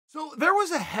So there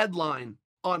was a headline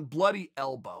on Bloody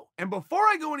Elbow. And before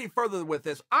I go any further with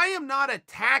this, I am not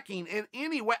attacking in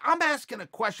any way. I'm asking a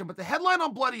question, but the headline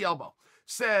on Bloody Elbow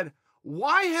said,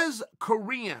 why has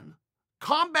Korean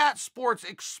combat sports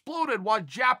exploded while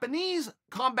Japanese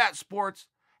combat sports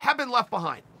have been left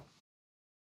behind?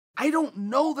 I don't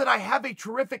know that I have a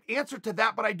terrific answer to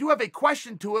that, but I do have a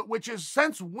question to it, which is,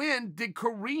 since when did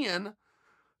Korean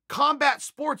combat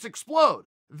sports explode?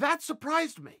 That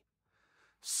surprised me.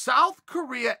 South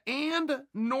Korea and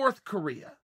North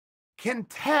Korea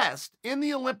contest in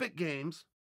the Olympic Games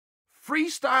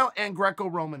freestyle and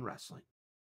Greco-Roman wrestling.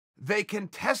 They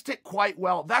contest it quite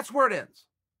well. That's where it ends.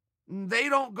 They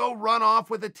don't go run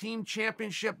off with a team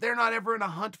championship. They're not ever in a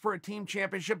hunt for a team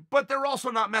championship, but they're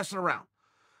also not messing around.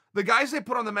 The guys they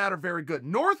put on the mat are very good.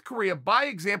 North Korea, by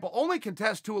example, only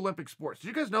contests 2 Olympic sports. Did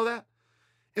you guys know that?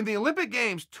 In the Olympic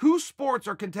Games, 2 sports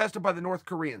are contested by the North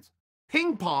Koreans: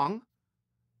 ping pong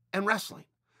and wrestling.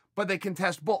 But they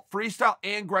contest both freestyle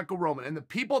and Greco-Roman. And the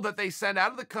people that they send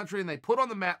out of the country and they put on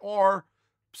the mat are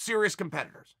serious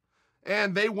competitors.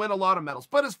 And they win a lot of medals.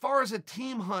 But as far as a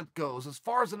team hunt goes, as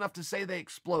far as enough to say they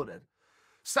exploded,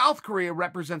 South Korea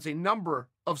represents a number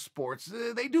of sports.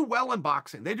 They do well in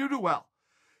boxing. They do well.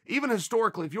 Even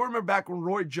historically, if you remember back when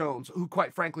Roy Jones, who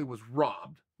quite frankly was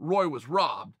robbed, Roy was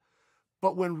robbed,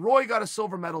 but when Roy got a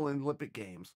silver medal in the Olympic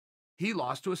Games, he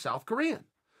lost to a South Korean.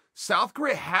 South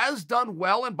Korea has done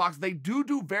well in boxing. They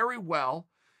do very well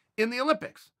in the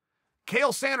Olympics. Chael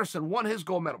Sonnen won his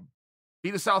gold medal,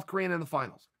 beat a South Korean in the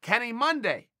finals. Kenny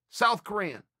Monday, South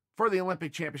Korean, for the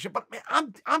Olympic championship. But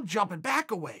man, I'm jumping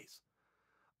back a ways.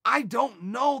 I don't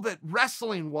know that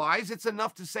wrestling-wise, it's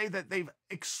enough to say that they've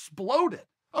exploded.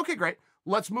 Okay, great.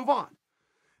 Let's move on.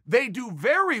 They do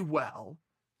very well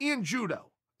in judo.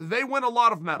 They win a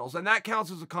lot of medals, and that counts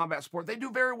as a combat sport. They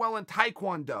do very well in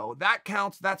taekwondo. That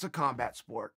counts. That's a combat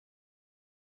sport.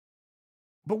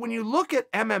 But when you look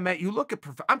at MMA, you look at,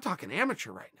 I'm talking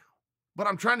amateur right now, but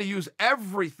I'm trying to use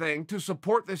everything to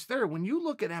support this theory. When you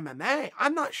look at MMA,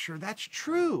 I'm not sure that's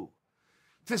true.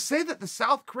 To say that the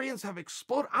South Koreans have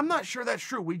exploded, I'm not sure that's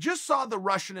true. We just saw the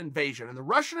Russian invasion, and the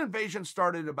Russian invasion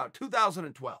started about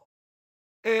 2012.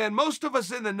 And most of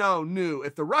us in the know knew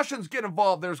if the Russians get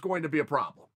involved, there's going to be a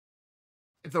problem.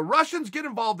 If the Russians get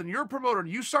involved and you're a promoter and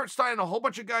you start signing a whole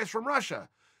bunch of guys from Russia,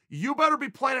 you better be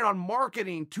planning on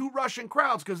marketing to Russian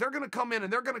crowds, because they're going to come in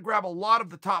and they're going to grab a lot of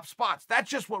the top spots. That's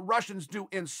just what Russians do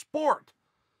in sport,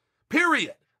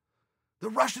 period. The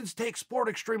Russians take sport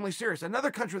extremely serious.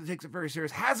 Another country that takes it very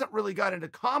serious, hasn't really got into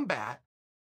combat,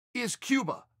 is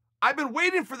Cuba. I've been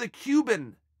waiting for the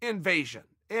Cuban invasion,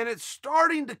 and it's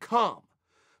starting to come,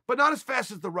 but not as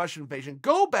fast as the Russian invasion.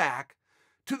 Go back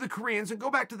to the Koreans and go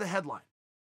back to the headline.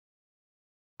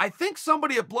 I think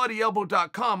somebody at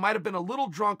bloodyelbow.com might have been a little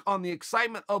drunk on the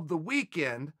excitement of the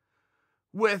weekend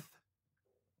with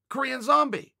Korean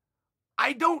Zombie.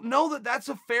 I don't know that that's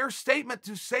a fair statement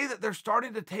to say that they're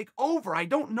starting to take over. I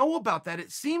don't know about that.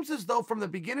 It seems as though from the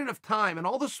beginning of time and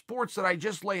all the sports that I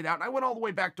just laid out, and I went all the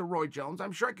way back to Roy Jones.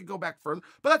 I'm sure I could go back further,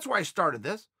 but that's where I started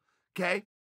this, okay?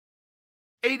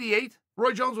 88,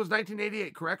 Roy Jones was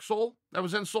 1988, correct? Seoul? That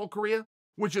was in Seoul, Korea,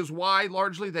 which is why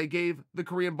largely they gave the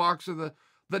Korean boxer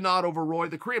the nod over Roy.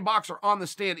 The Korean boxer on the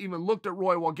stand even looked at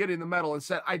Roy while getting the medal and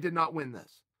said, I did not win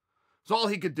this. It's all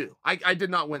he could do. I did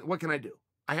not win. What can I do?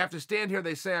 I have to stand here.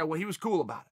 They say, well, he was cool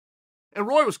about it. And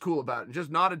Roy was cool about it and just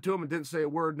nodded to him and didn't say a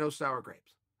word, no sour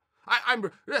grapes.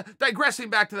 I'm digressing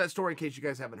back to that story in case you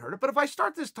guys haven't heard it. But if I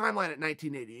start this timeline at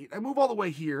 1988, I move all the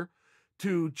way here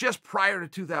to just prior to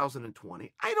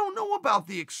 2020. I don't know about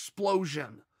the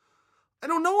explosion. I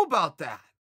don't know about that.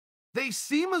 They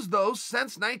seem as though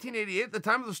since 1988, at the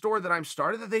time of the story that I'm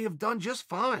started, that they have done just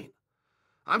fine.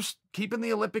 I'm keeping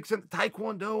the Olympics in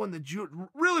Taekwondo and the judo,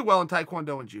 really well in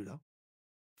Taekwondo and judo.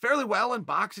 Fairly well in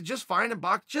boxing, just fine in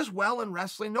boxing, just well in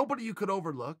wrestling. Nobody you could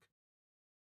overlook.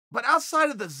 But outside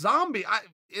of the zombie,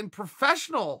 in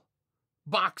professional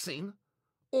boxing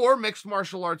or mixed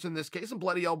martial arts in this case, and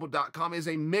bloodyelbow.com is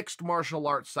a mixed martial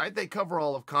arts site. They cover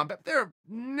all of combat. They're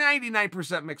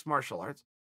 99% mixed martial arts.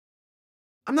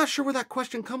 I'm not sure where that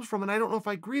question comes from, and I don't know if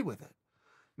I agree with it.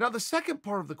 Now, the second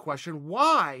part of the question,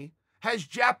 why has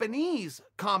Japanese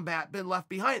combat been left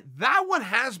behind? That one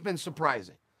has been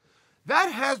surprising.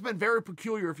 That has been very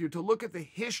peculiar if you're to look at the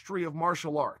history of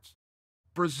martial arts.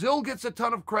 Brazil gets a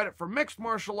ton of credit for mixed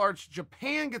martial arts.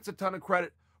 Japan gets a ton of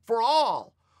credit for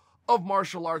all of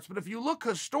martial arts. But if you look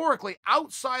historically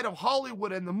outside of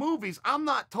Hollywood and the movies, I'm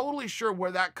not totally sure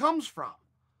where that comes from.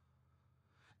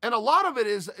 And a lot of it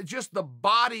is just the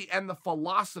body and the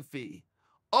philosophy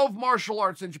of martial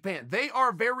arts in Japan. They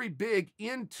are very big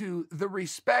into the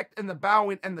respect and the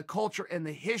bowing and the culture and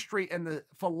the history and the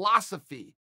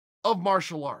philosophy of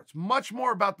martial arts. Much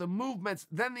more about the movements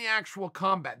than the actual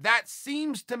combat. That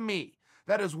seems to me,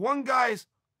 that is one guy's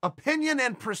opinion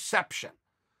and perception.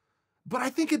 But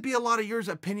I think it'd be a lot of yours'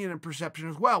 opinion and perception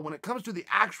as well when it comes to the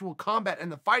actual combat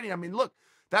and the fighting. I mean, look,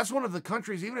 that's one of the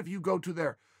countries, even if you go to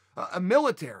their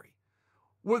military,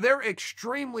 where they're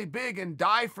extremely big and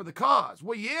die for the cause.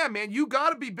 Well, yeah, man, you got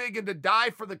to be big and to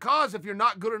die for the cause if you're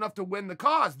not good enough to win the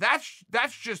cause. That's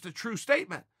just a true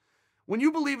statement. When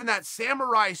you believe in that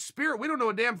samurai spirit, we don't know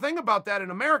a damn thing about that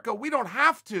in America. We don't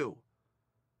have to.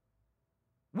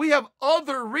 We have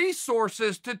other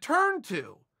resources to turn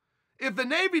to. If the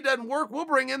Navy doesn't work, we'll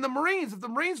bring in the Marines. If the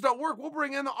Marines don't work, we'll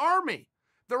bring in the Army.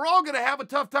 They're all going to have a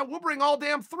tough time. We'll bring all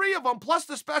damn three of them, plus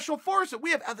the Special Forces.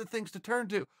 We have other things to turn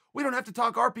to. We don't have to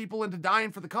talk our people into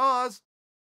dying for the cause.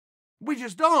 We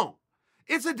just don't.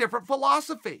 It's a different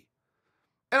philosophy.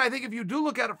 And I think if you do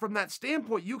look at it from that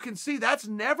standpoint, you can see that's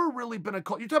never really been a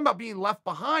cult. You're talking about being left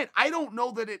behind. I don't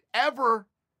know that it ever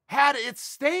had its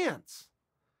stance.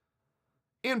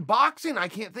 In boxing, I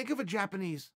can't think of a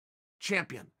Japanese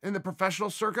champion in the professional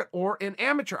circuit or in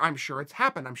amateur. I'm sure it's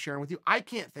happened. I'm sharing with you. I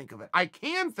can't think of it. I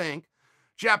can think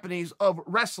Japanese of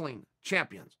wrestling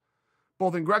champions,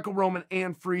 both in Greco-Roman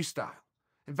and freestyle.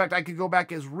 In fact, I could go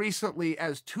back as recently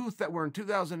as that were in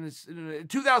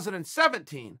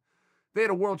 2017. They had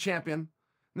a world champion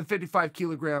in the 55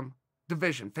 kilogram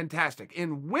division. Fantastic.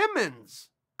 In women's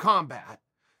combat,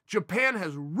 Japan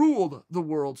has ruled the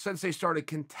world since they started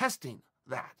contesting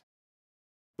that.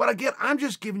 But again, I'm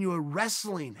just giving you a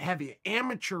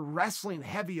amateur wrestling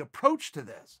heavy approach to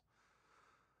this.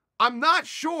 I'm not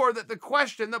sure that the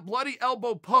question that Bloody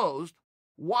Elbow posed,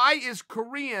 why is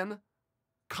Korean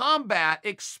combat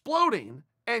exploding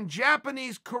and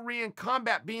Japanese Korean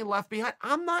combat being left behind?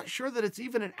 I'm not sure that it's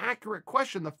even an accurate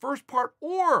question, the first part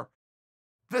or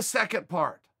the second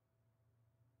part.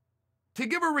 To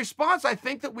give a response, I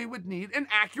think that we would need an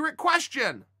accurate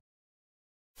question.